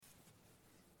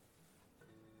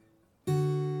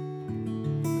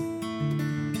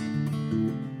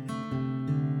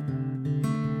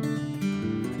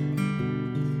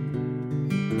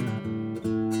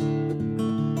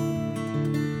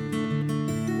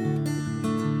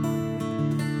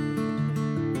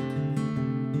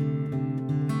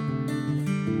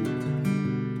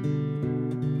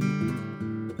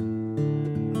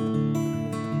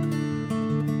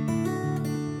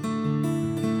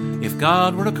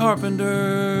God were a carpenter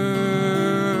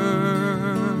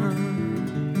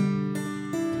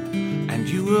and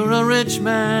you were a rich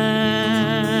man,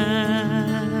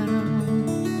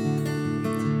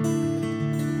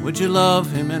 would you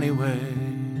love him anyway?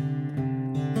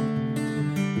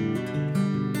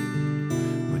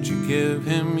 Would you give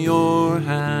him your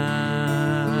hand?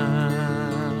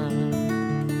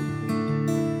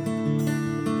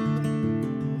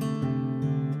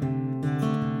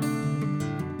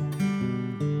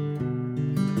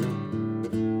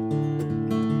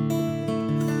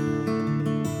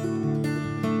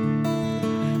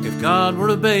 God were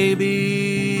a baby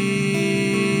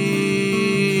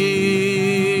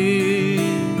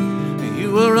and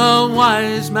you were a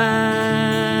wise man,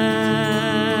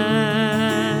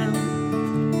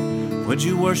 would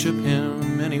you worship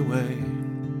him anyway?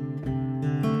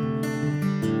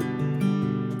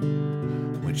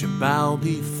 Would you bow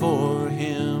before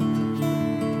him?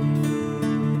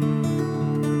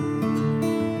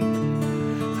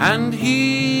 And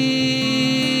he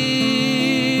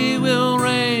will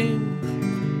reign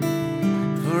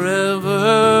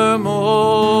forevermore.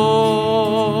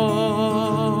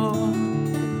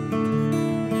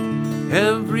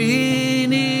 Every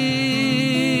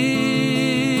knee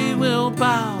will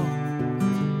bow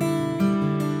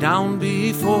down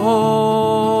before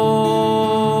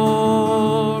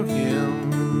him.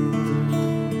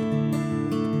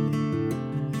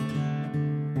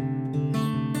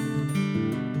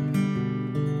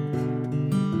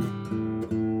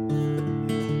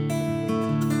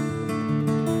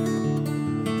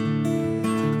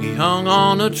 He hung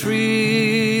on a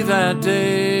tree that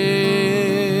day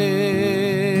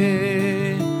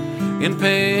in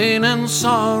pain and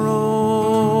sorrow.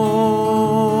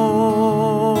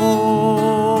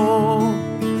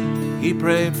 He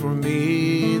prayed for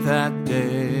me that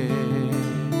day,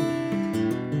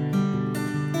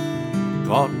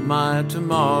 bought my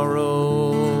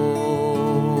tomorrow.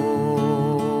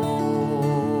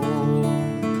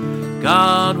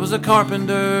 God was a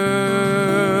carpenter,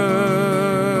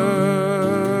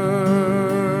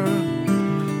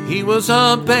 he was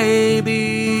a baby,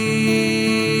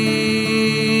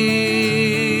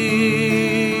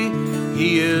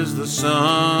 he is the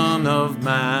Son of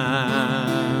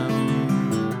Man,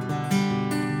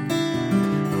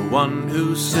 the one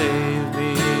who saved me.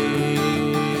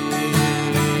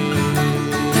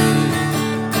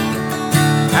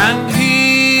 And he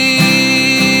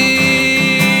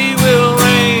will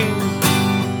reign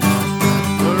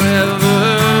forevermore.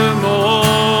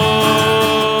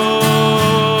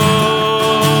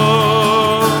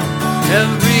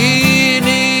 Every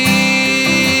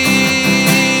knee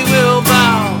will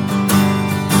bow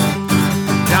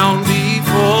down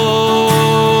before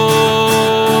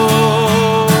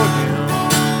him.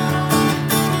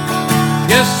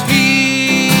 Yes, he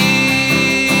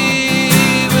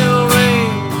will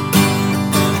reign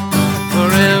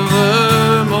forevermore.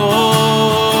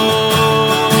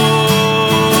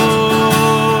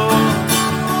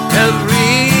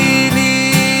 Every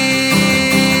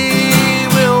knee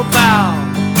will bow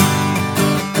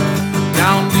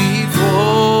down before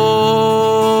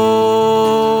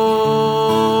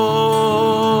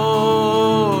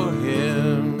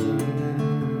him.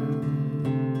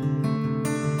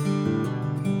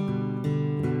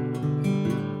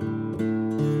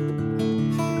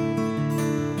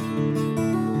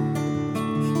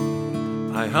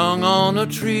 I hung on a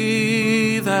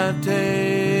tree that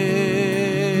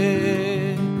day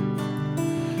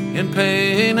in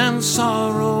pain and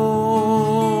sorrow,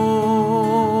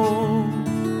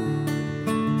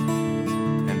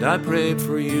 and I prayed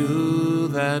for you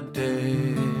that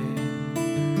day,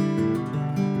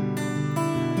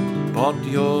 bought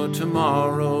your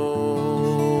tomorrow.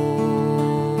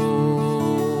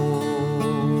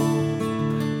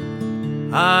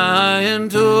 I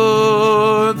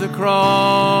endured the cross,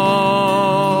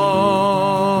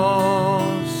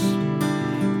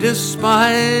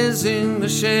 despising the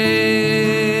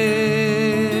shame,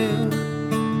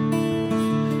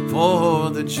 for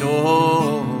the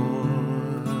joy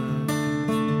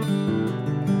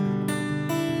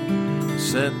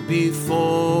set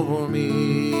before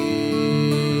me.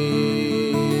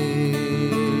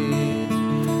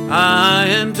 I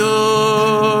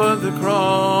endured the cross,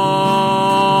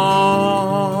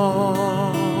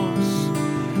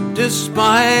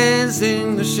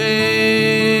 despising the shame,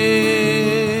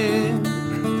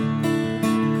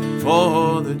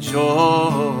 for the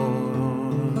joy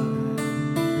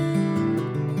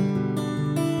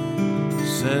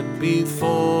set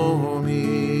before me.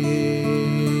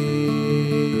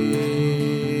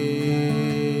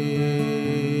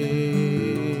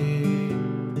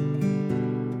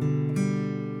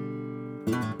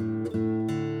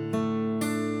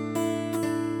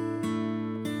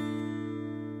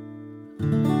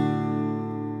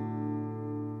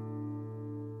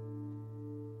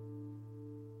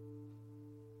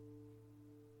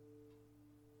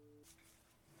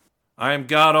 I am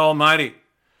God Almighty.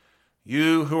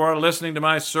 You who are listening to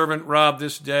my servant Rob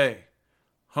this day,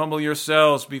 humble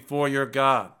yourselves before your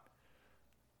God.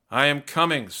 I am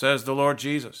coming, says the Lord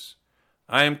Jesus.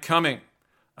 I am coming.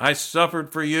 I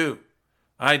suffered for you.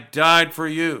 I died for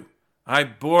you. I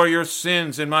bore your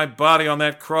sins in my body on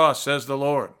that cross, says the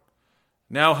Lord.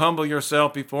 Now humble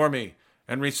yourself before me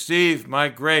and receive my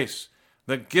grace,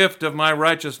 the gift of my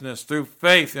righteousness through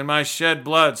faith in my shed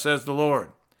blood, says the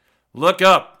Lord. Look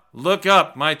up,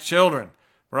 my children,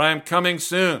 for I am coming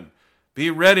soon. Be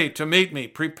ready to meet me.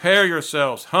 Prepare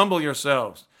yourselves, humble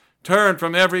yourselves. Turn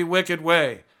from every wicked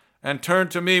way and turn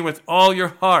to me with all your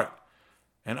heart,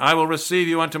 and I will receive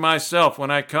you unto myself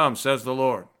when I come, says the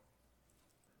Lord.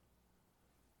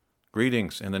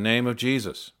 Greetings in the name of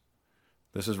Jesus.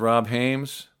 This is Rob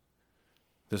Haymes.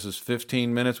 This is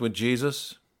 15 Minutes with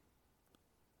Jesus.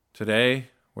 Today,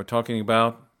 we're talking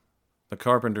about the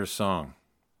Carpenter's song.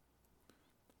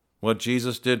 What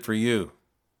Jesus did for you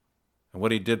and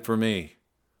what he did for me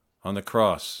on the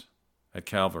cross at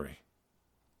Calvary.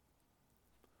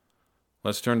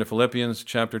 Let's turn to Philippians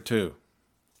chapter 2.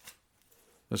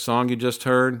 The song you just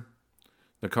heard,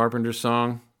 the Carpenter's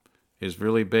song, is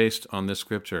really based on this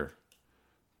scripture.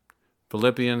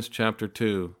 Philippians chapter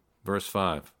 2, verse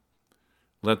 5.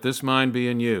 Let this mind be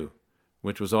in you,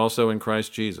 which was also in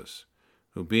Christ Jesus,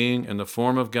 who being in the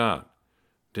form of God,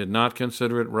 did not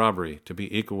consider it robbery to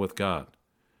be equal with God,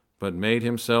 but made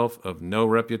himself of no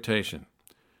reputation,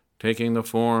 taking the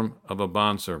form of a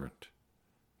bondservant.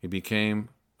 He became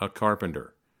a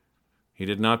carpenter. He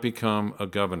did not become a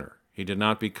governor. He did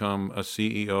not become a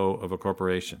CEO of a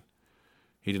corporation.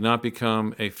 He did not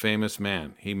become a famous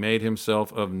man. He made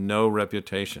himself of no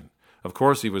reputation. Of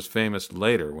course, he was famous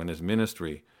later when his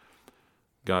ministry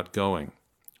got going.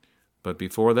 But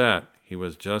before that, he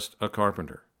was just a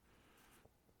carpenter.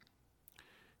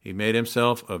 He made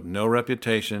himself of no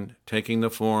reputation, taking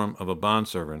the form of a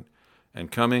bondservant,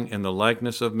 and coming in the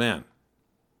likeness of men.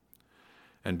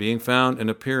 And being found in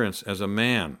appearance as a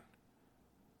man,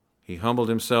 he humbled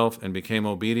himself and became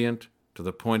obedient to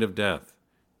the point of death,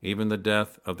 even the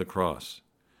death of the cross.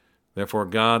 Therefore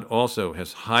God also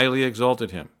has highly exalted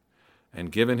him,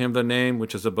 and given him the name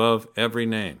which is above every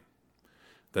name,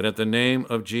 that at the name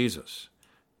of Jesus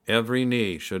every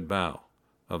knee should bow,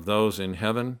 of those in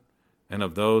heaven, and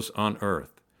of those on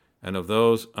earth, and of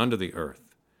those under the earth,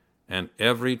 and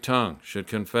every tongue should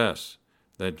confess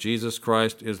that Jesus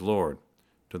Christ is Lord,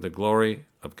 to the glory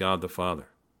of God the Father.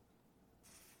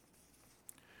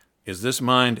 Is this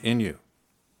mind in you?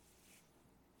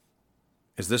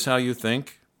 Is this how you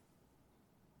think?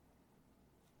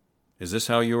 Is this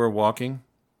how you are walking?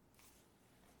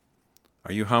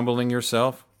 Are you humbling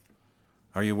yourself?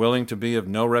 Are you willing to be of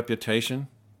no reputation?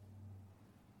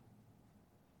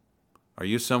 Are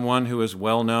you someone who is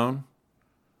well known?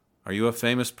 Are you a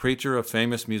famous preacher, a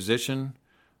famous musician?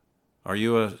 Are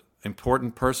you an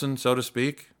important person, so to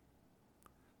speak?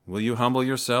 Will you humble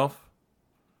yourself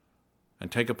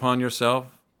and take upon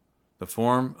yourself the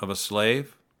form of a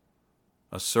slave,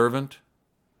 a servant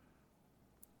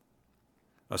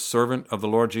of the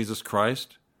Lord Jesus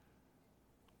Christ?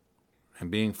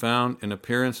 And being found in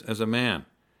appearance as a man,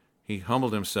 he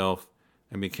humbled himself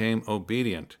and became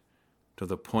obedient to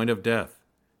the point of death,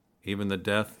 even the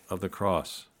death of the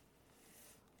cross.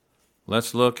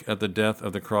 Let's look at the death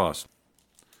of the cross.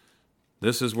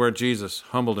 This is where Jesus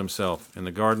humbled himself in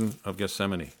the Garden of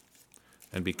Gethsemane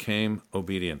and became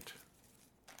obedient.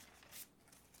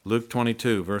 Luke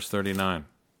 22, verse 39.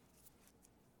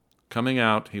 Coming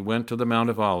out, he went to the Mount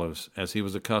of Olives, as he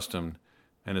was accustomed,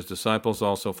 and his disciples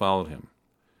also followed him.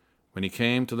 When he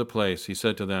came to the place, he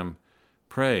said to them,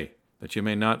 Pray that you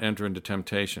may not enter into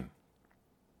temptation.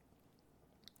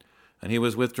 And he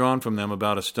was withdrawn from them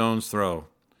about a stone's throw,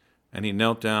 and he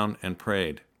knelt down and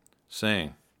prayed,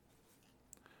 saying,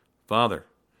 Father,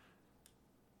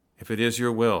 if it is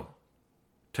your will,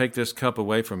 take this cup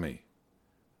away from me.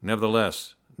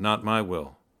 Nevertheless, not my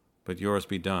will, but yours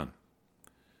be done.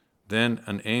 Then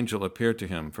an angel appeared to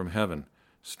him from heaven,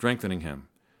 strengthening him,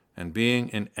 and being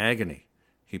in agony,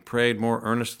 he prayed more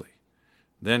earnestly.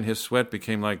 Then his sweat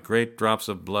became like great drops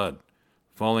of blood,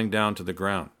 falling down to the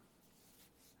ground.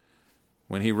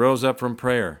 When he rose up from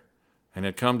prayer and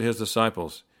had come to his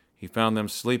disciples, he found them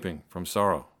sleeping from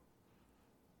sorrow.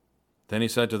 Then he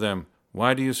said to them,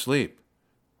 Why do you sleep?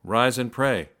 Rise and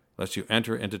pray, lest you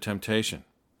enter into temptation.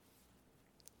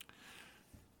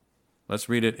 Let's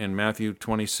read it in Matthew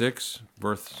 26,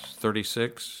 verse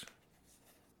 36.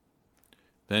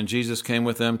 Then Jesus came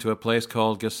with them to a place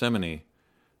called Gethsemane,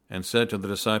 and said to the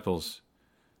disciples,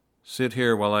 Sit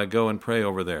here while I go and pray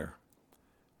over there.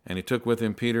 And he took with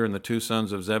him Peter and the 2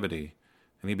 sons of Zebedee,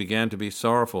 and he began to be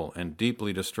sorrowful and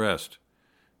deeply distressed.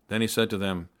 Then he said to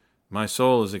them, My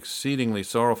soul is exceedingly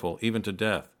sorrowful, even to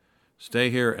death. Stay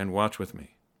here and watch with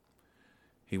me.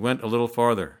 He went a little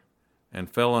farther, and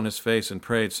fell on his face and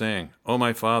prayed, saying, O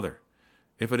my Father,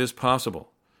 if it is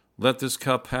possible, let this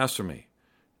cup pass from me.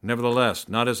 Nevertheless,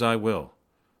 not as I will,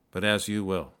 but as you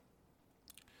will.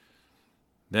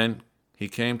 Then he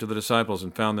came to the disciples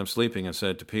and found them sleeping, and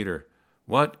said to Peter,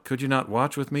 What, could you not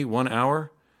watch with me 1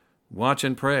 hour? Watch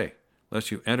and pray,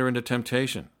 lest you enter into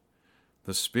temptation.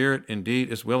 The spirit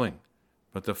indeed is willing,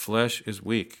 but the flesh is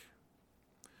weak.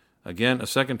 Again, a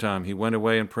second time he went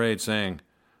away and prayed, saying,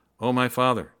 O my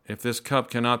Father, if this cup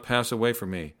cannot pass away from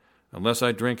me, unless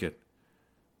I drink it,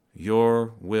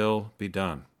 your will be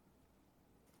done.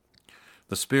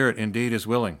 The spirit indeed is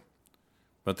willing,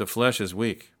 but the flesh is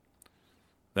weak.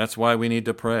 That's why we need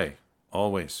to pray,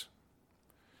 always.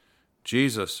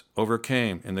 Jesus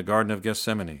overcame in the Garden of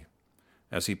Gethsemane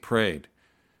as he prayed.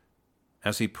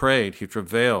 As he prayed, he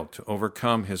travailed to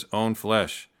overcome his own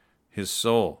flesh, his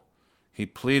soul. He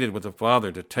pleaded with the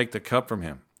Father to take the cup from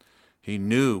him. He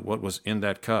knew what was in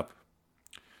that cup.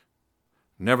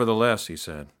 Nevertheless, he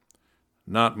said,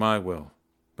 Not my will,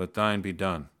 but thine be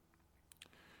done.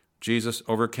 Jesus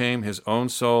overcame his own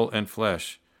soul and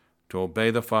flesh to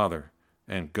obey the Father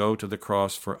and go to the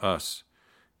cross for us,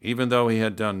 even though he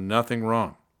had done nothing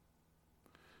wrong.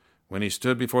 When he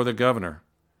stood before the governor,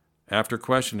 after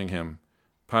questioning him,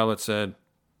 Pilate said,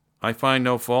 I find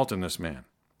no fault in this man.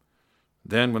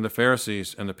 Then when the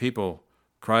Pharisees and the people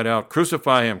cried out,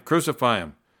 Crucify him, crucify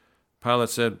him, Pilate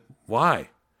said, Why?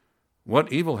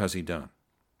 What evil has he done?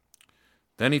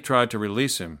 Then he tried to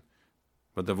release him,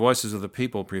 but the voices of the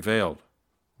people prevailed.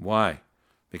 Why?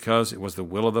 Because it was the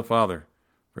will of the Father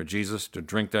for Jesus to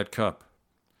drink that cup,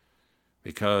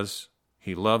 because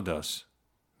he loved us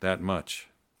that much.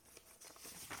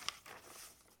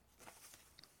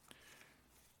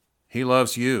 He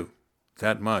loves you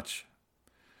that much,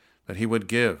 that he would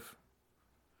give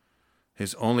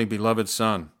his only beloved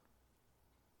Son,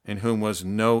 in whom was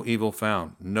no evil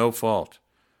found, no fault,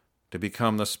 to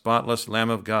become the spotless Lamb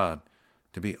of God,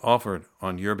 to be offered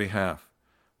on your behalf,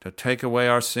 to take away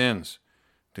our sins,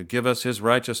 to give us his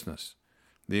righteousness,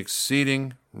 the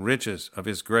exceeding riches of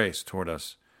his grace toward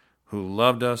us, who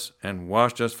loved us and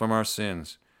washed us from our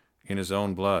sins in his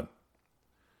own blood.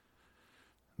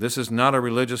 This is not a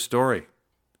religious story.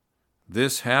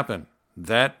 This happened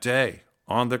that day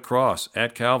on the cross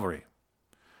at Calvary.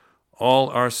 All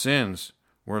our sins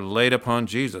were laid upon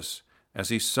Jesus as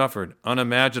he suffered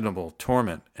unimaginable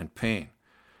torment and pain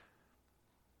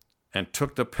and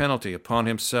took the penalty upon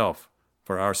himself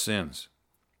for our sins.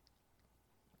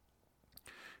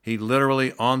 He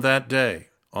literally on that day,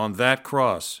 on that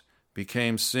cross,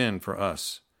 became sin for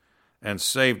us and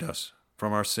saved us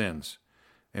from our sins,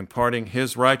 imparting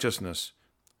his righteousness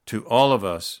to all of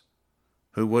us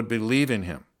who would believe in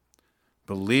him,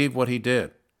 believe what he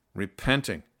did,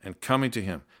 repenting and coming to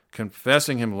him,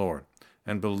 confessing him Lord,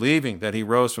 and believing that he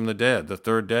rose from the dead the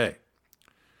 3rd day.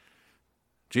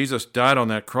 Jesus died on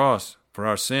that cross for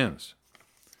our sins.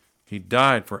 He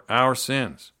died for our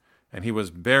sins, and he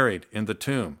was buried in the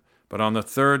tomb. But on the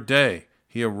 3rd day,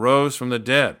 he arose from the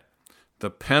dead. The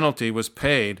penalty was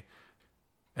paid,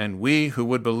 and we who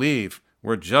would believe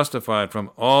were justified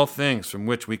from all things from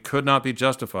which we could not be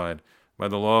justified by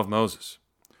the law of Moses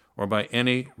or by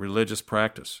any religious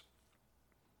practice.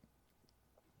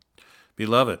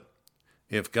 Beloved,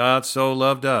 if God so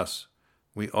loved us,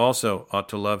 we also ought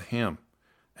to love him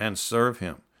and serve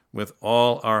him with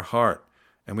all our heart,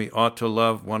 and we ought to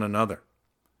love one another.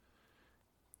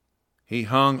 He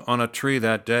hung on a tree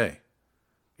that day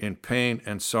in pain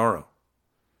and sorrow.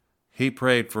 He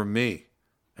prayed for me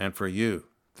and for you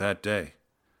that day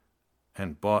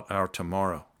and bought our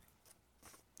tomorrow.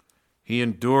 He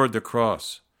endured the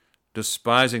cross,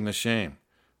 despising the shame,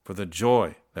 for the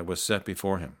joy that was set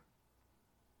before him.